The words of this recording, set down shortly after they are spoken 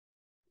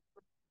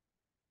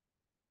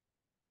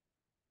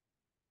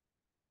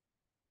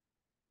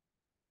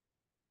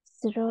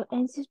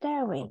Sloangel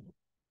Diary.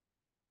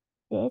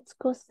 Let's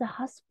go to the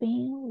hot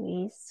spring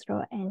with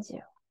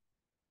Sloangel.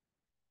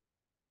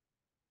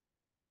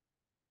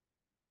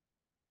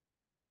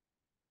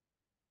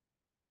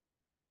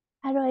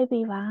 Hello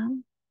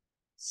everyone.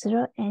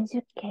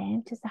 Sloangel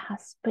came to the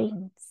hot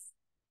springs.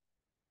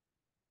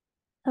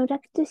 I would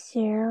like to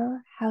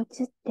share how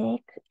to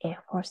take a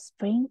hot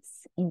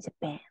springs in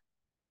Japan,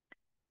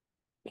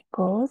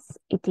 because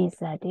it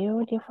is a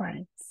real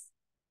difference.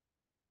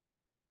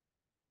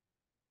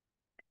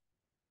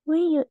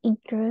 When you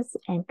enter the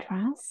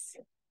entrance,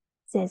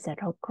 there's a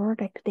locker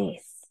like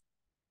this.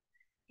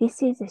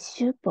 This is a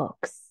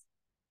shoebox.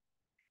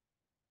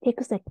 Take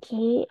the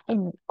key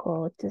and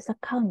go to the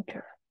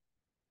counter.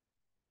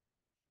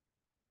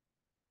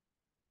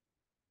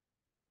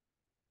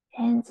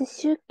 Hand the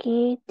shoe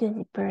key to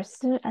the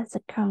person at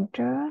the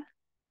counter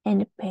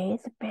and pay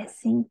the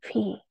passing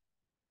fee.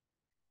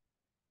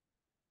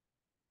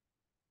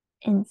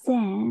 And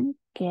then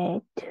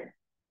get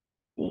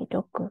the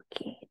locker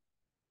key.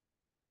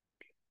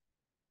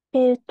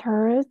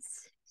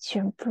 Filters,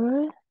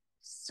 shampoo,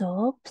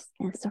 soaps,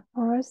 and so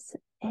forth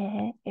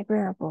are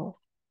available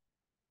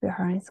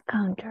behind the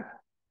counter.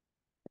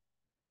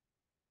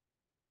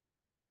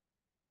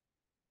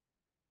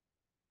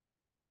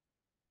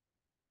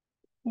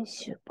 The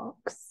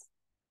shoebox.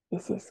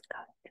 This is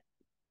counter.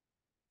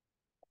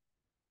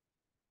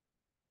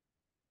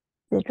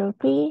 The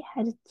lobby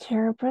had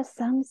cherry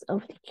blossoms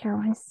of the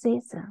current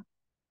season.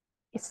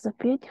 It's so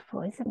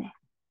beautiful, isn't it?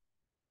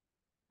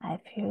 I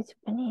feel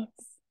Japanese.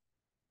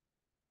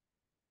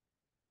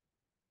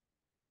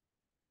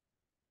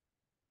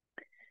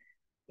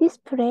 This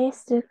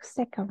place looks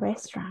like a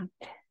restaurant.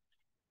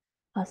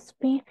 Hot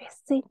spring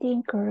facility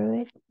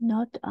includes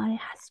not only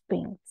hot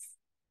springs,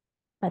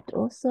 but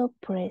also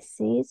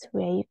places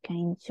where you can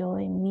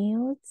enjoy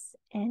meals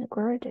and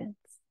gardens.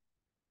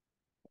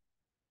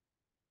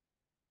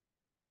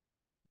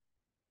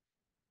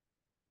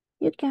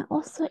 You can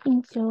also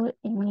enjoy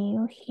a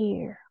meal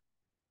here.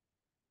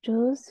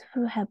 Those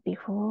who have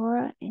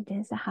before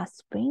entered the hot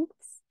springs,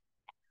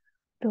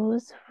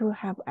 those who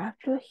have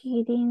after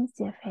heating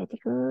their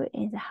fatigue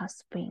in the hot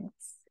springs.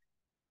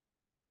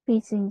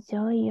 Please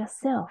enjoy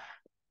yourself.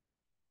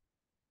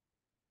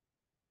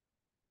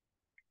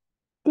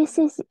 This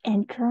is the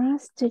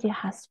entrance to the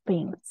hot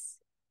springs.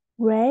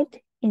 Red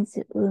is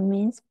the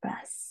women's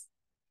bath,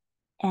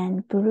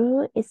 and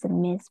blue is the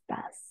men's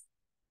bath.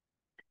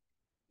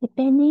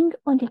 Depending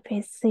on the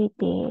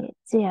facility,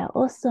 there are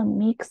also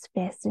mixed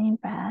bathroom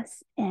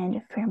baths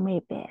and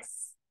family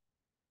baths.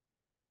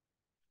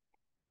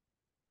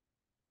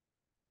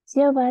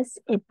 There was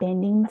a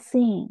vending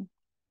machine.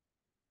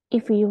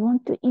 If you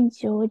want to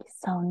enjoy the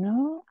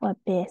sauna or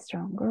bath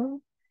longer,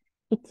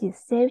 it is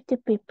safe to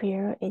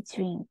prepare a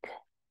drink.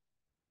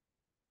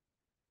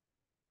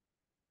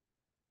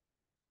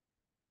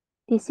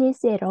 This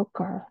is a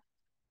locker.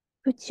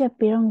 Put your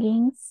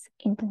belongings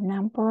in the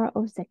number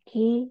of the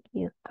key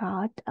you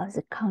got at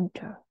the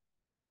counter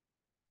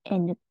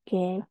and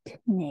get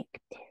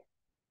naked.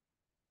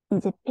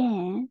 In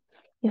Japan,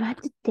 you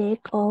have to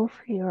take off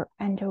your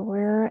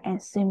underwear and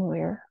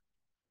swimwear,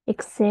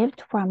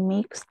 except for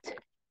mixed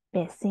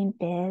bathing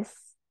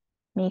baths,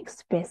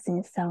 mixed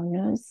bathing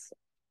saunas,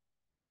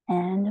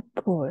 and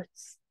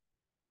pools.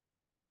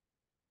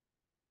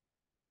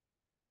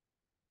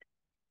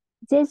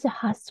 There's a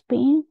hot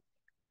spring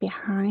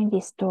behind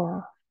this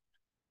door.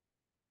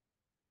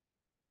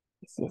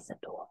 This is the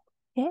door,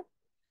 okay?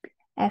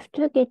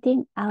 After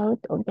getting out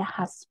of the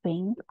hot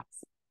spring,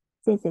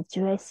 there's a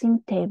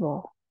dressing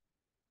table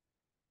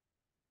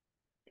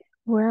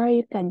where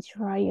you can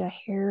dry your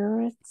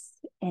hair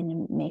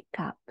and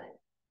makeup.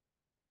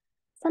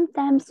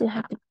 Sometimes you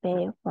have to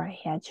pay for a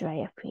hair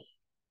dryer fee,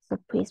 so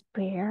please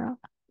prepare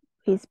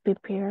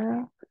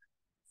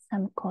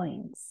some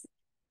coins.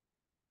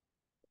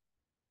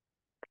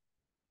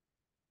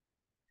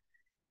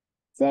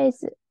 There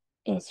is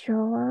a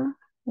shower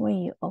when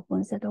you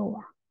open the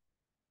door.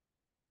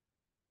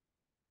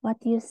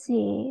 What you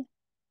see,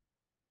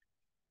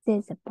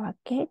 there's a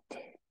bucket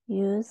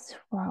used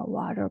for a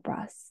water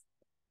bath.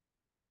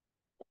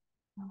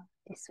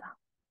 This one.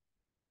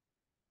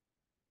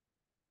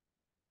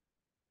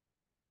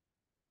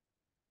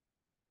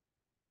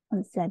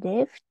 On the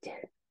left,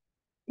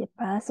 the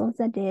bath on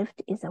the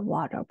left is a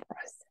water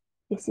bath.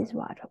 This is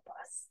water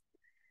bath.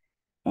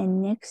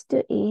 And next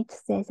to it,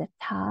 there's a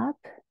tub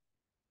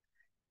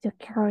to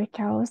carry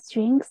towel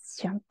strings,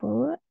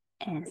 shampoo,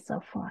 and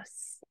so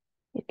forth.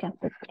 You can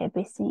put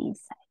everything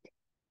inside.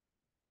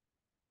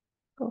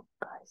 Oh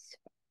gosh.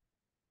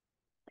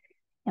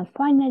 And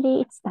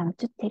finally, it's time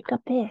to take a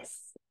bath.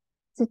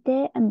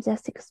 Today, I'm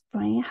just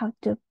explaining how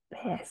to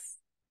bath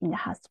in the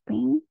hot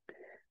spring.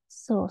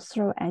 So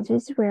Sloangel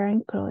is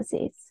wearing clothes.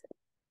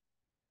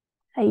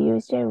 I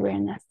usually wear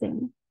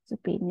nothing to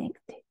be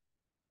naked.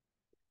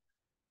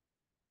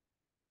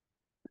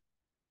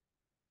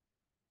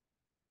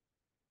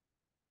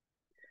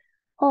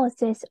 Oh,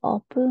 there's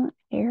open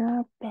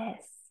air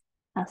bath,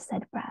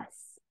 outside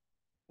bath.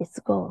 Let's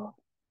go.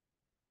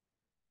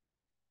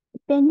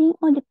 Depending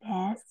on the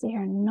baths,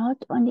 there are not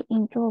only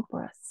indoor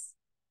baths,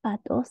 but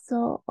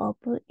also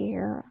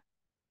open-air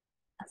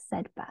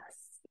outside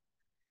baths,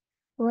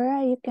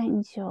 where you can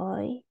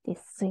enjoy the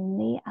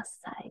scenery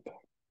outside.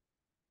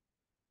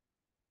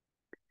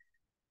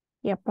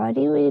 Your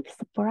body will be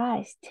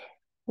surprised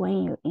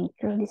when you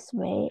enter this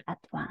way at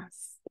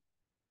once.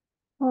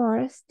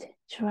 First,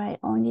 try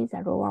only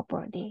the lower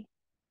body.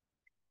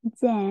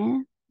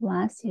 Then,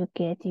 once you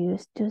get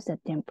used to the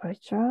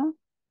temperature,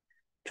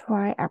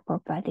 try upper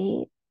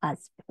body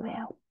as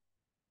well.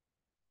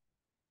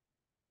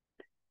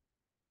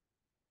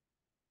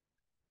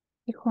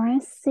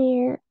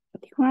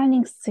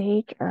 Reclining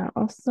seats are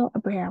also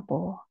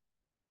available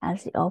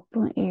as the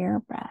open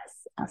air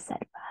baths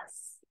outside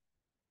baths.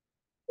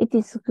 It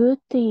is good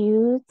to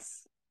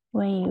use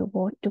when you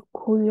want to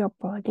cool your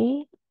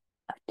body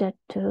after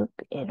took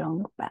a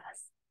long bath.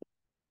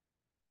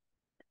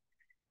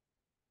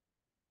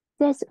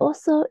 There's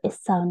also a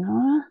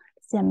sauna.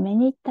 There are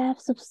many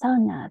types of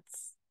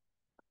saunas.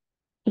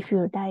 If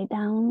you lie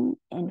down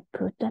and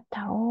put a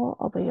towel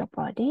over your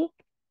body,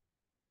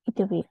 it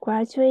will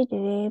gradually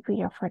relieve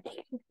your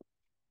fatigue.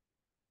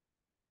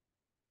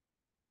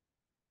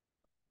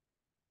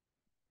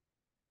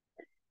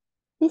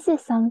 This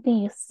is something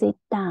you sit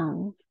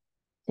down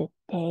to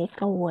take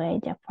away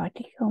the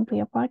fatigue from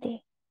your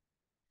body.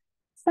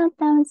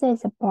 Sometimes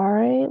there's a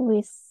bar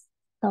with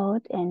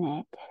salt in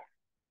it.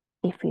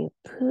 If you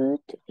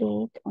put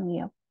it on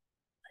your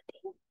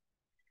body,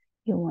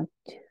 you want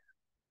to,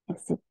 and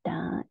sit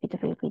down,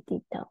 it will be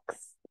detox.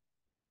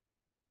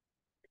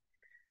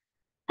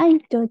 I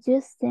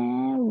introduce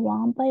them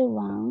one by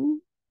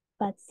one,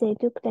 but they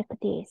look like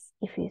this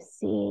if you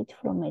see it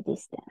from a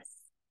distance.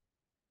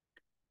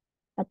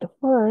 At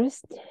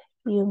first,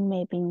 you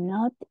may be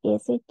not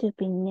easy to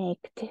be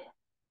naked,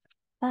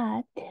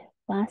 but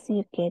once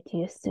you get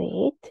used to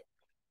it,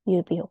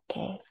 you'll be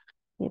okay.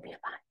 You'll be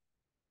fine.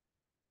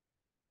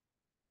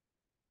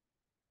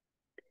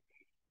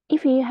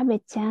 If you have a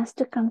chance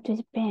to come to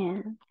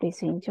Japan,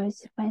 please enjoy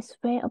Japan's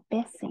way of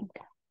bathing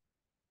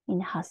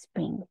in a hot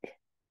spring.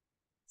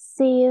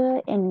 See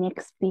you in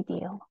next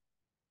video.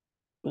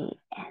 The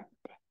end.